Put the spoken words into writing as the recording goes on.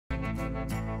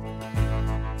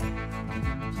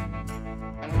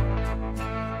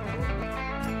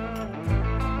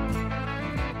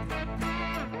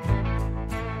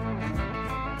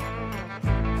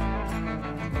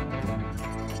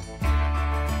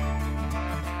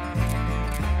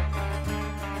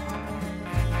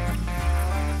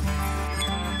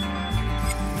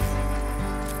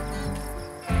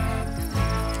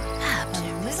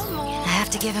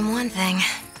Give him one thing.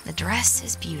 The dress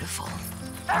is beautiful.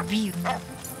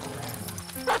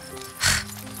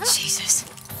 Jesus.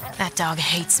 That dog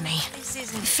hates me.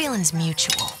 The feeling's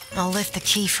mutual. I'll lift the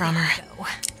key from her.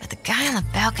 But the guy on the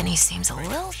balcony seems a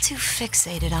little too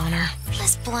fixated on her.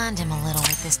 Let's blind him a little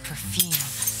with this perfume.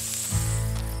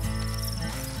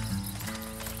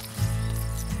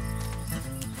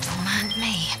 Don't mind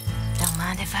me. Don't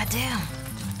mind if I do.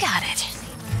 Got it.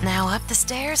 Now up the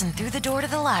stairs and through the door to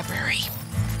the library.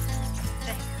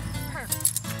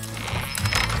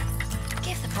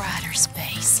 Brighter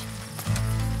space.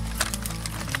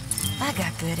 I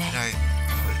got good aim. Can I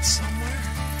put it somewhere?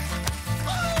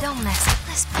 Don't mess it.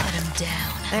 Let's put him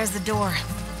down. There's the door.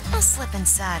 I'll slip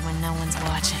inside when no one's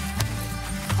watching.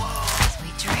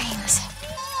 Sweet dreams.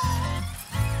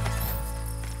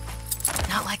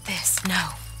 Not like this,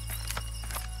 no.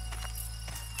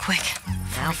 Quick.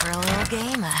 Now for a little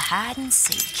game of hide and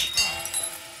seek.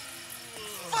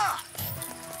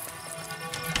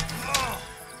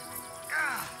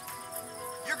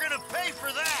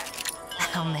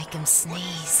 I'll make him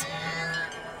sneeze.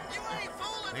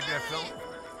 Maybe I fell.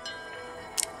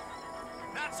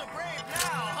 Not so brave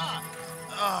now, huh?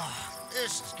 Oh,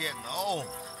 this is getting old.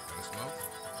 Got a smoke?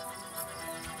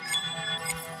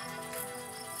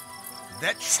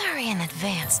 That Sorry in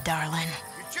advance, darling.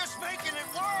 You're just making it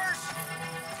worse.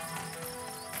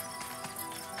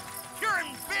 You're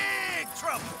in big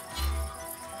trouble.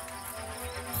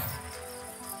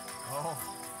 Oh,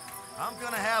 I'm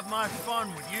gonna have my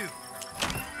fun with you.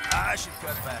 I should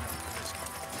cut back on this.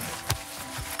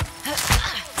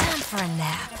 Time for a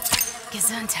nap.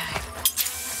 Gesundheit.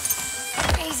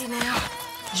 Easy now.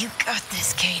 You got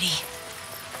this, Katie.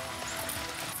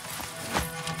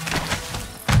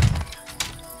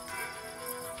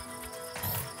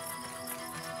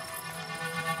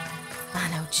 I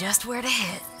know just where to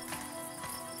hit.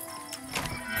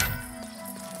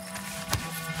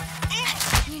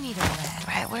 You need a lead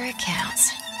right where it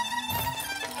counts.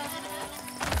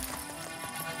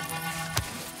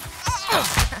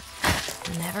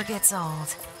 Never gets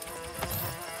old.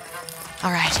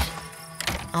 All right.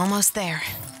 Almost there.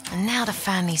 And now to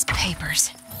find these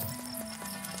papers.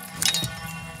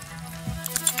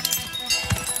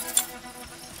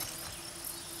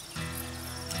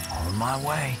 On my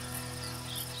way.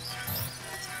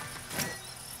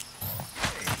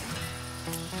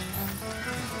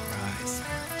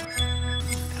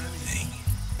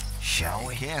 Shall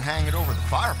we? Can't hang it over the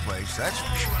fireplace, that's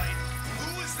for sure.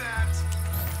 Who was that?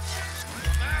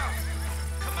 Come out!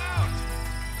 Come out!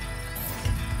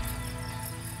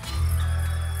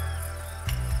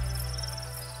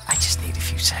 I just need a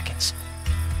few seconds.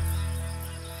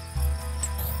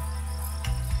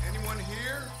 Anyone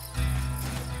here?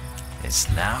 It's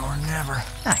now or never.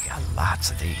 I got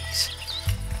lots of these.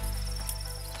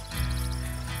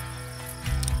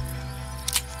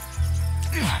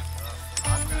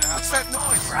 What's that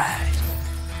noise? Right.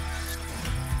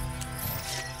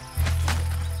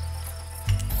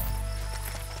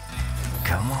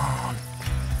 Come on.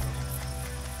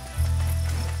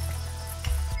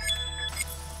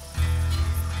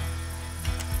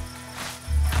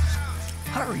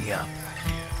 Hurry up.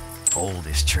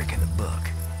 Oldest trick in the book.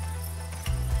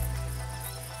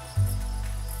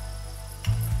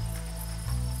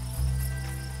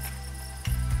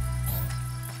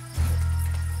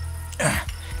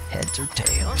 Heads or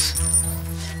tails?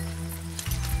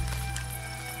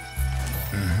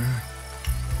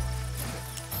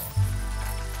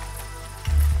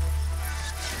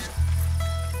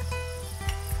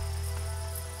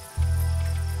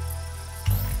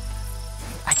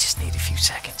 I just need a few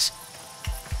seconds.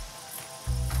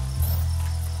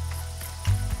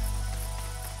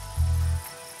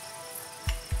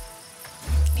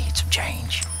 Need some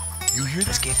change. You hear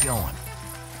Let's this? get going.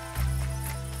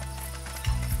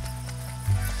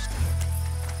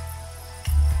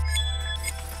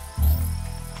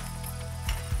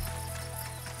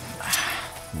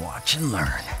 Watch and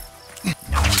learn.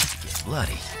 No need to get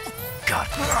bloody. Got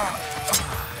it.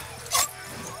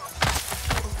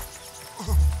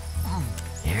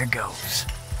 Here goes.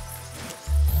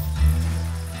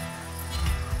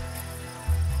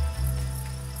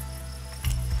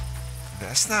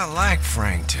 That's not like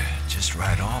Frank to just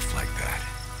ride off like that.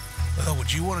 Well,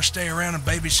 would you want to stay around and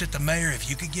babysit the mayor if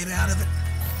you could get out of it?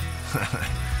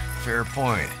 Fair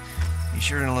point. He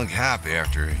sure didn't look happy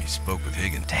after he spoke with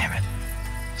Higgin. Damn it.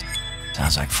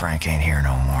 Sounds like Frank ain't here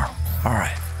no more. All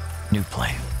right, new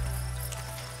plan.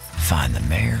 Find the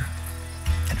mayor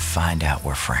and find out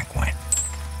where Frank went.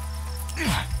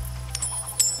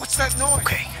 What's that noise?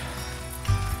 Okay,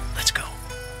 let's go.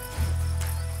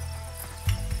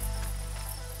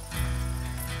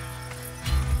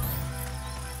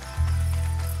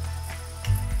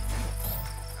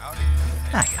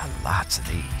 I got lots of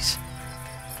these.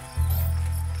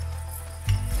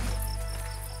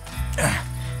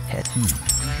 Head. You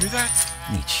hear that?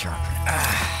 Need sharpening.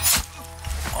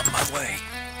 On my way.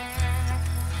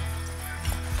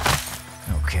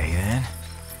 Okay then.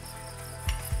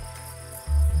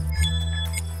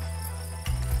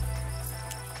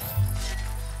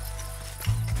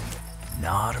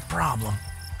 Not a problem.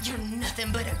 You're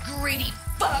nothing but a greedy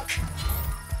fuck.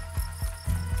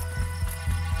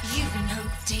 You've no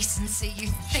decency, you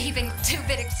thieving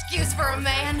two-bit excuse for a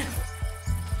man.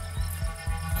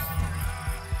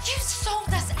 You sold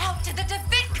us out to the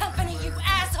DeVitt Company, you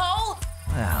asshole!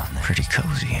 Well, pretty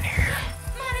cozy in here.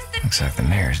 Minus the Looks like the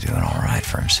mayor's doing all right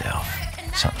for himself.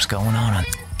 Something's going on.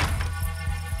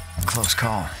 Close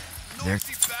call. They're...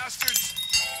 Nosy bastards!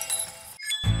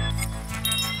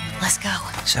 Let's go.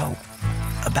 So,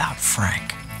 about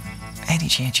Frank. Any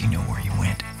chance you know where you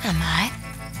went? I might.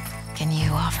 Can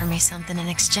you offer me something in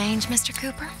exchange, Mr.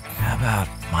 Cooper? How about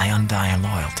my undying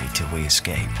loyalty till we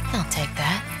escape? I'll take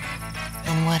that.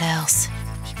 And what else?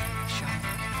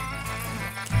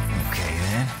 Okay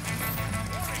then.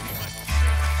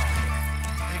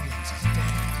 Higgins is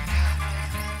dead.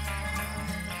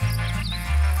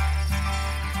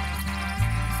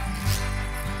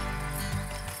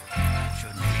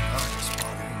 Shouldn't be hard to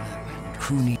spot him in that wind.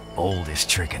 Who needs oldest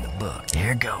trick in the book?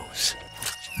 Here goes.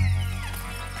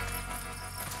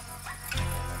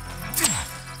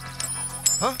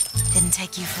 Huh? Didn't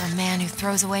take you for a man who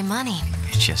throws away money.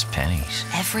 It's just pennies.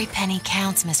 Every penny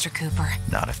counts, Mr. Cooper.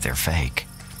 Not if they're fake.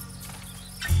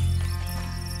 You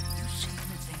see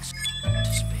anything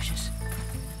suspicious?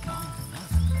 No,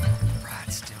 nothing.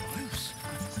 Ride's still loose.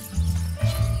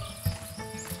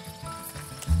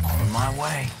 On my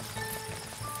way.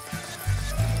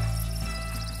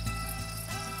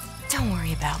 Don't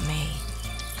worry about me.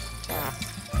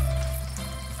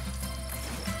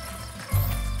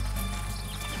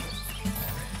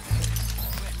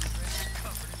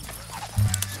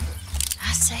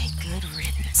 I say good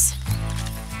riddance.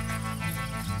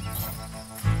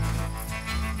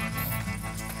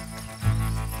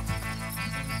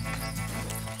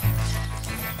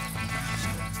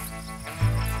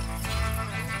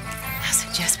 I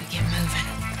suggest we get moving.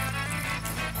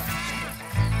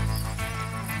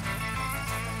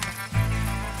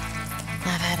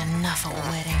 I've had enough of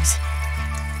weddings.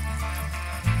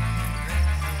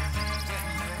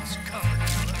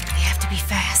 You have to be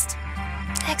fast.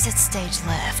 Exit stage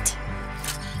left.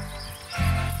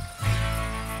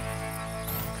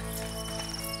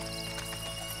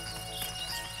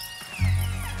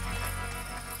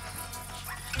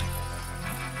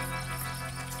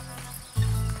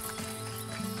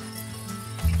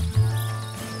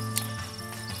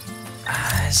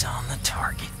 Eyes on the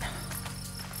target.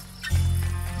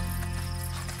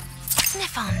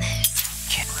 Sniff on this.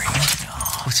 Get ready.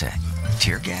 Oh, what's that?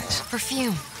 Tear gas?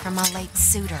 Perfume from my late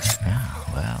suitor.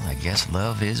 Oh, well, I guess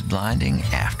love is blinding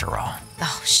after all.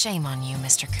 Oh, shame on you,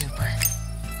 Mr. Cooper.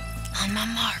 On my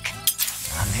mark.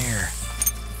 I'm here.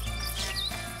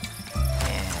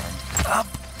 And up.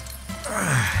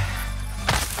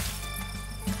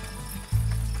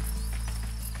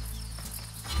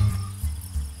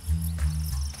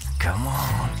 Come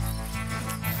on.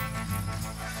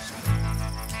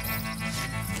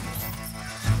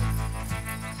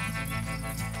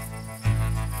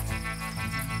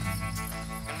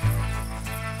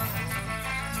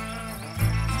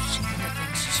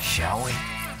 Shall we?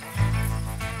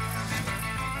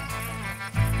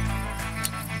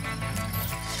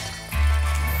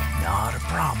 Not a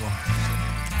problem.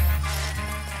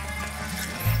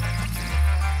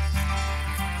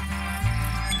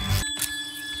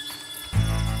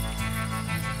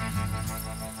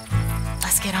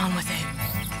 Let's get on with it.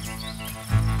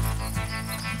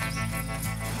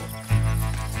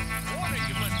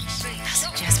 I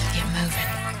suggest we get moving.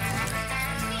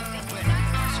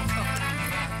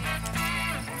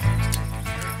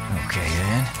 Okay,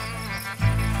 then.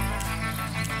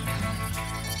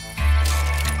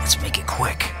 Let's make it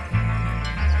quick.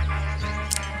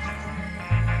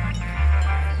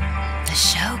 The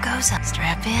show goes on.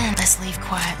 Strap in. Let's leave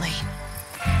quietly.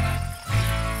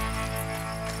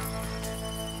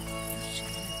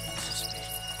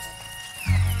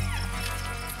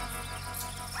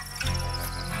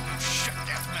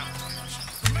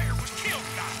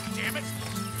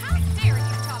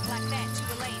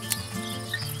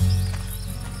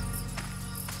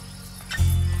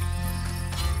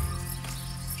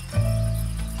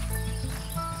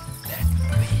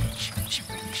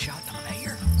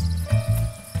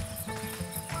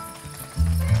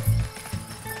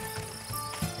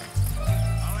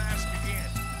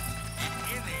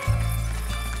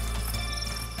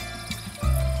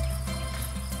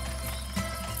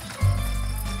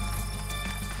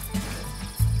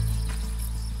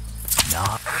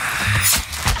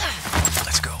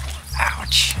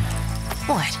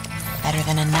 What? Better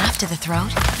than a knife to the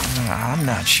throat? I'm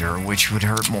not sure which would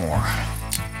hurt more.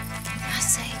 I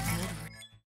say good.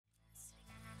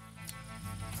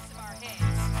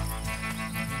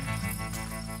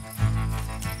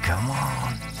 Come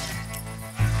on.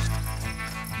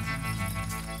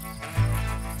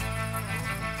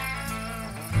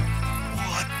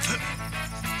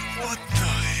 What the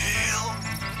hell?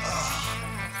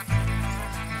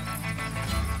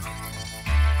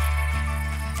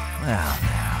 Well,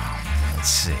 now, let's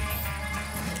see.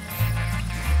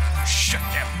 Shut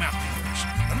that mouth of yours.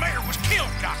 The mayor was killed,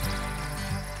 Doctor.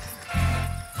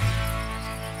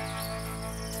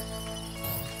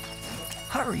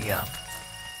 Hurry up.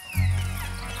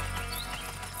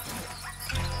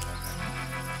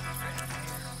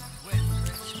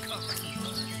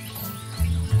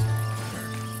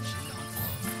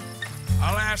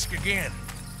 I'll ask again.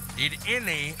 Did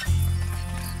any...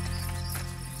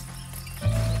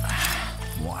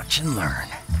 Watch and learn.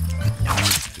 No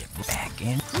need to get back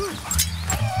in.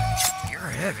 You're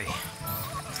heavy.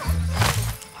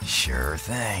 Sure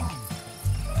thing.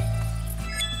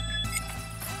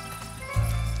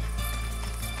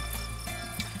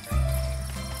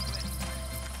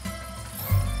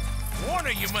 One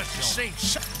of you must have seen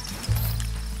something.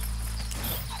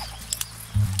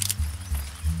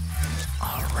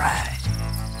 All right.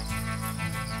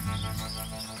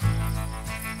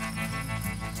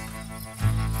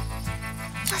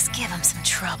 Let's give him some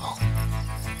trouble.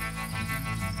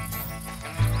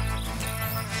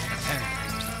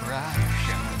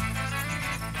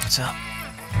 What's up?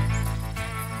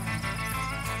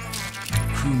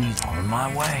 Who needs on my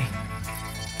way?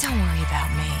 Don't worry about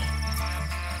me.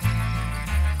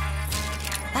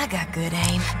 I got good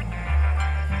aim.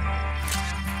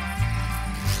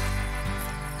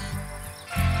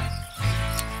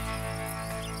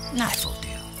 Knife will do.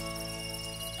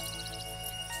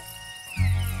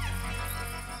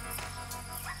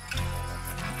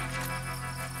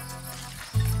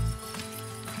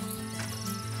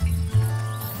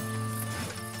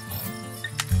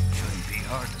 Shouldn't be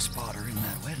hard to spot her in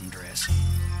that wedding dress.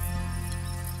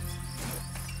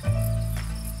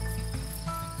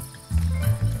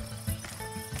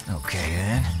 Okay,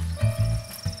 then.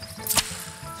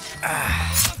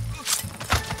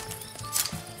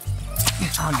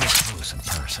 I'll get close and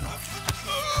personal.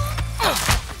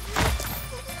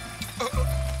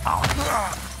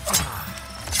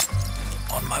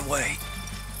 On my way.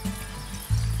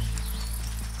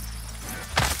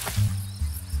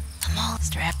 I'm all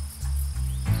strapped.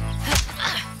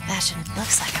 Fashion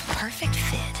looks like a perfect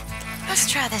fit. Let's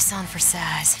try this on for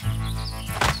size.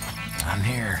 I'm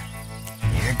here.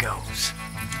 Here goes.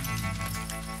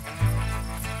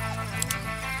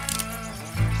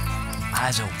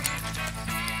 Eyes open.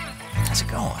 How's it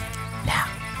going? Now,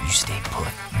 you stay put.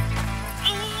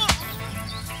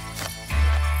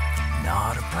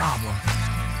 Not a problem.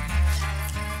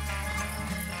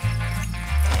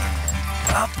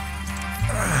 And up.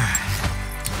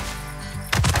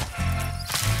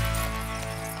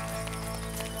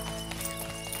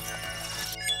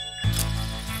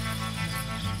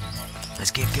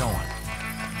 Let's get going.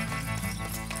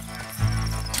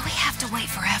 Do we have to wait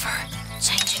forever?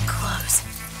 Changing clothes.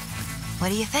 What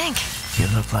do you think? You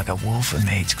look like a wolf in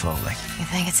maid's clothing. You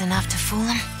think it's enough to fool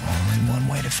him? Only one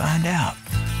way to find out.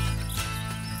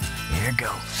 Here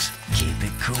goes. Keep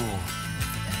it cool.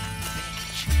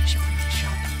 Should we show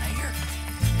the mayor?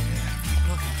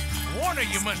 One of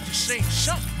you must have seen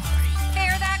something.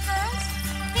 Hear that, girls?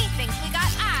 He thinks we got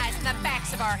eyes in the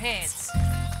backs of our heads.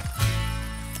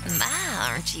 My,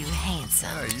 aren't you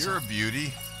handsome? You're a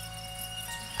beauty.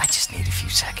 I just need a few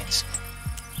seconds.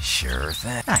 Sure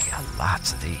thing. I got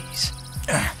lots of these.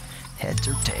 Heads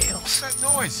or tails. What's that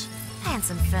noise?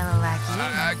 Handsome fellow like you.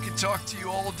 I could talk to you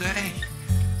all day.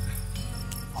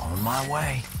 On my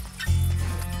way.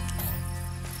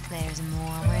 There's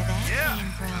more where that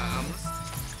came from.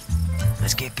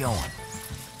 Let's get going.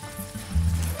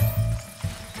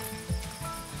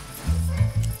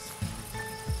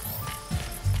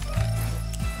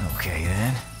 Okay,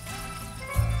 then.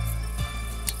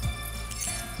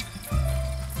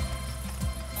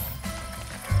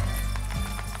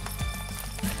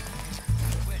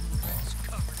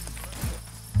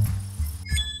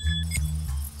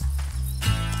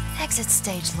 Exit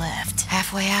stage left.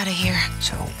 Halfway out of here.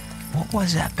 So, what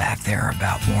was that back there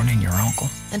about warning your uncle?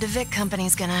 The DeVic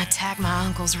company's gonna attack my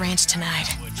uncle's ranch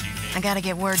tonight. I gotta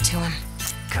get word to him.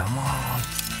 Come on.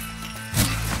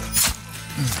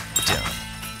 Done.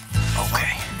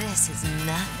 Okay. This is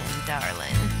nothing,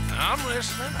 darling. I'm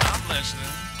listening.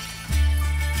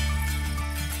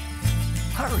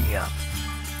 Hurry up.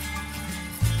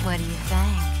 What do you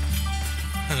think?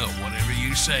 Whatever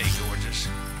you say, gorgeous.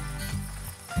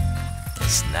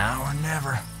 It's now or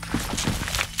never.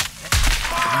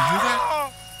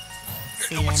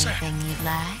 See What's that? anything you'd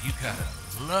like? You got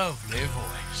a lovely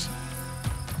voice.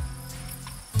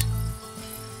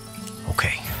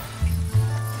 Okay.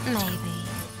 Maybe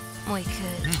we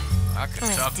could. I could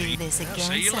Let's talk to do you. this I'll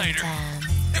again see you later. sometime.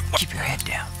 Keep your head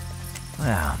down.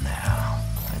 Well, now,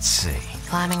 let's see.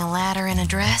 Climbing a ladder in a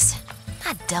dress?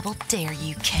 I double dare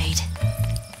you, Kate.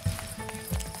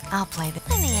 I'll play the...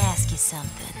 Let me ask you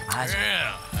something.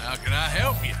 Yeah, how can I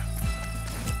help you?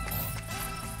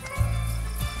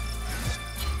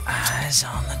 Eyes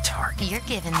on the target. You're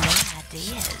giving me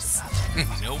ideas.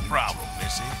 No problem,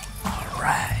 Missy. All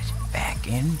right, back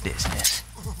in business.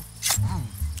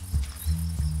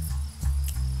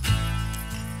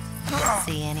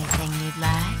 See anything you'd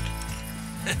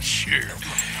like? Sure.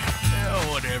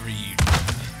 Whatever you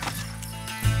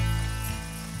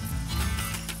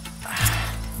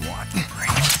What?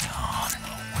 Bring it on.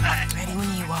 Ready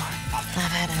when you are. I've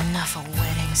had enough of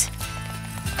weddings.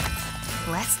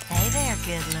 Let's stay there,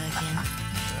 good looking.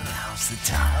 Now's the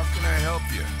time. How can I help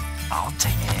you? I'll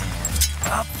take it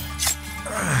up.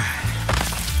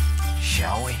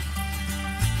 Shall we?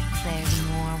 There's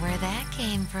more where that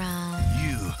came from.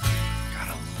 You got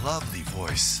a lovely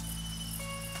voice.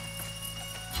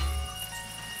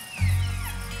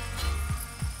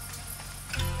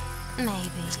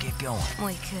 Maybe Let's get going.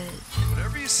 we could.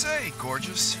 Whatever you say,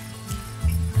 gorgeous.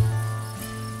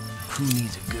 Who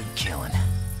needs a good killing?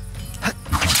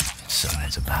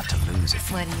 Someone's about to lose it.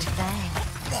 What do you think?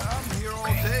 I'm here all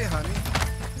day, honey.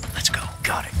 Let's go.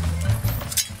 Got it.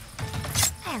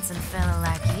 Handsome fella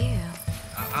like you.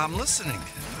 I'm listening.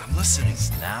 I'm listening.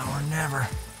 It's now or never.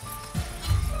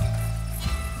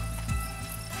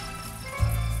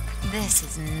 This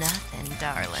is nothing,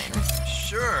 darling.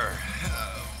 Sure.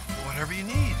 Whatever you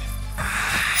need.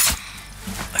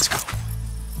 Let's go.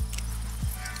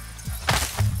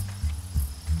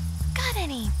 Got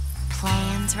any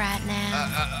plans right now?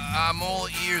 I'm all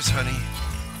ears, honey.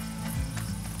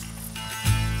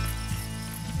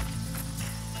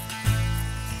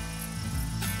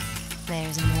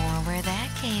 There's more where that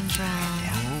came from.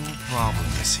 No problem,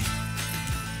 Missy.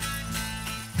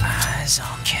 Eyes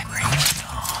on Kit. Bring it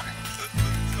on.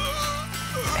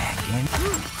 Back in.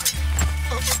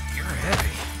 You're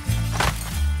heavy.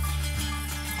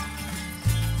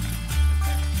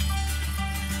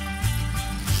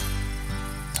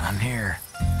 I'm here.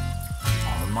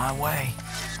 On my way.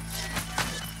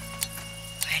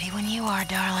 Ready when you are,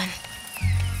 darling.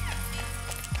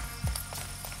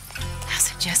 I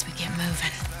suggest we get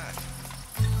moving.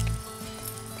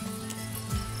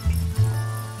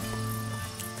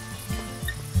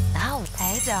 Oh,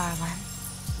 hey, darling.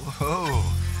 Whoa.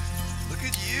 Look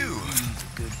at you.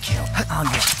 Good kill. I'll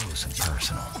get close and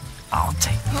personal. I'll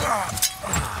take.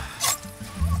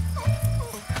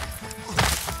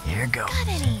 Here goes. Got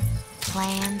any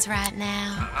plans right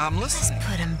now? I'm Let's listening.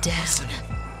 put them down.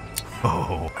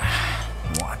 Oh,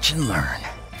 watch and learn.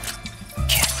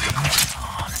 Get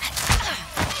on.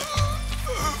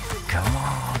 Come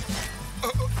on.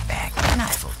 Back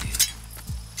knife will do.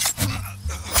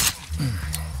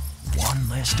 One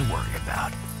less to worry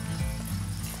about.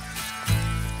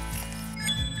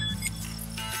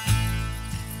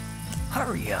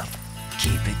 Hurry up.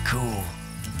 Keep it cool.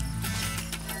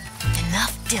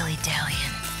 Enough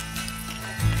dilly-dallying.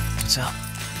 What's up?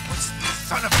 What's the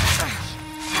son of a...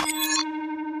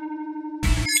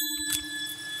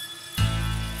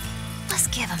 Let's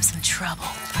give him some trouble.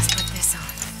 Let's put this on.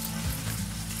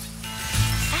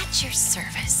 At your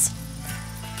service.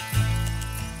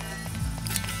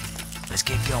 Let's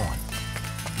get going.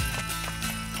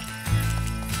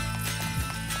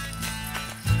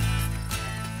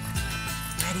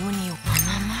 Ready when you on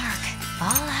my mark.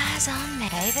 All eyes on me.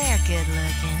 Hey there, good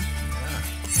looking.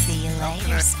 See you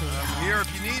later, I'm sweetheart. here if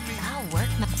you need me. I'll work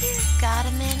my... You got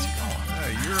a minute?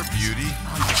 You're a beauty.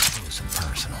 I'll get close and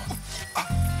personal.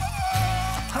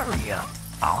 Hurry up.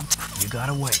 You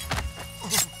gotta wait.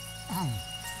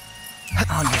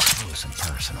 I'll get close and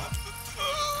personal.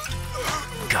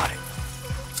 Got it.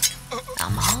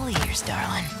 I'm all ears,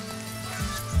 darling.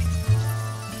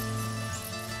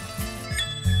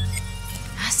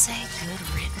 I say good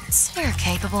riddance. You're a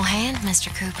capable hand,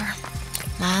 Mr. Cooper.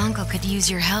 My uncle could use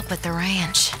your help at the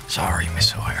ranch. Sorry,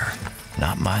 Miss O'Hara.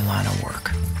 Not my line of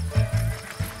work.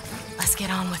 Let's get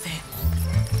on with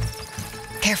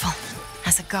it. Careful.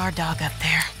 There's a guard dog up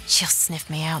there. She'll sniff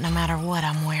me out no matter what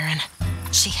I'm wearing.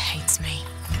 She hates me.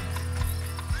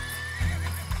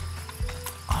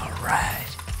 All right.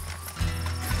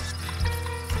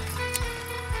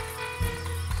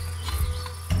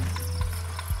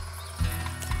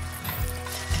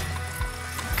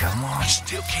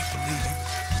 still can't believe it.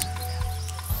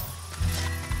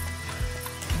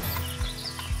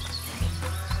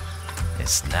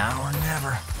 It's now or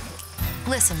never.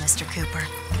 Listen, Mr. Cooper.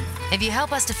 If you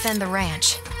help us defend the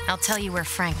ranch, I'll tell you where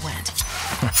Frank went.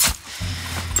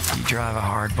 You drive a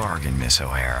hard bargain, Miss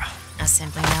O'Hara. I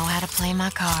simply know how to play my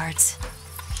cards.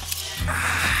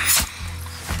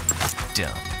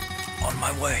 Done. On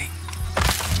my way.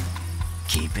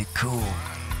 Keep it cool.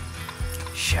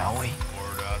 Shall we?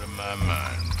 Word out of my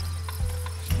mind.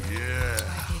 Yeah,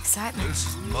 The excitement. this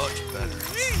is much better.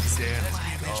 Stand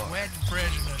This wedding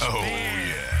present. Oh,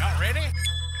 yeah. Y'all ready?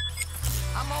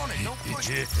 I'm on it. Don't push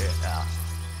me. Yeah.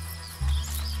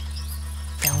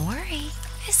 Don't worry,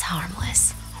 it's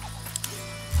harmless.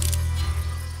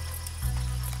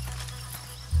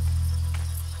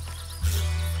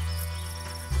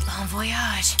 Bon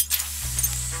voyage.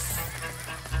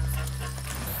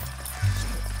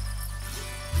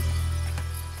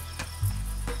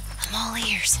 I'm all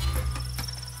ears.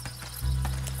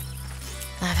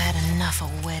 I've had enough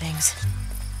of weddings.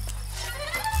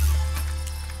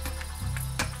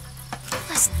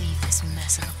 Let's leave this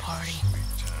mess of a party.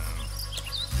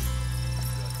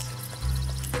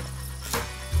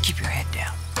 Keep your head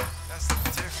down. That's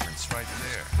the difference right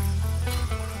there.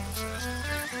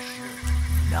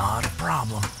 Not a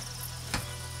problem.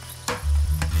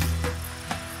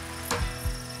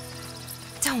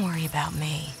 Don't worry about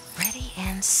me. Ready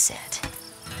and set.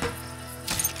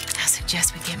 I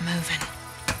suggest we get moving.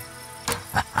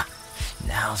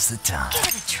 Now's the time. Give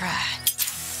it a try.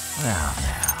 Well,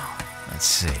 now, let's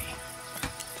see.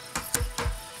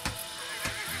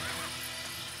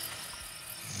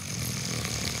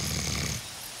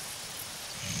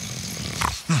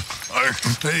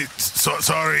 Hey,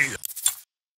 sorry.